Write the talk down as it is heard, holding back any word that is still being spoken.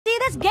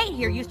This gate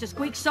here used to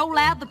squeak so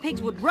loud the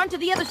pigs would run to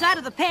the other side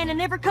of the pen and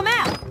never come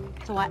out.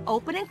 So I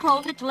open and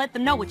close it to let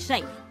them know it's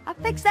safe. I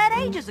fixed that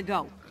ages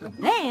ago.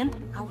 Then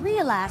I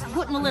realized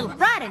putting a little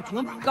fright into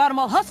them got them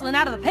all hustling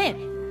out of the pen.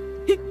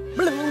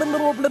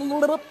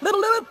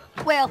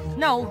 Well,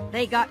 no,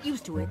 they got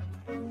used to it.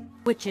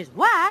 Which is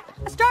why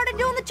I started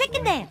doing the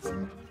chicken dance.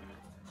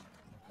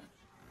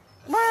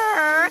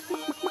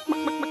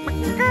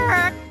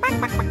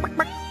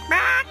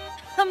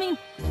 I mean,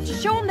 to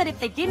show them that if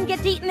they didn't get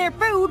to eating their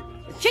food,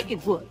 the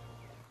chickens would.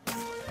 Of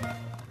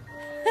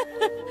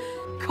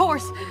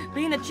course,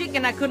 being a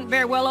chicken, I couldn't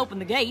very well open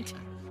the gate.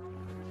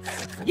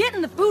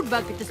 Getting the food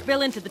bucket to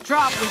spill into the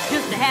trough was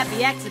just a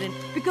happy accident,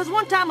 because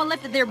one time I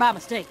left it there by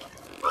mistake.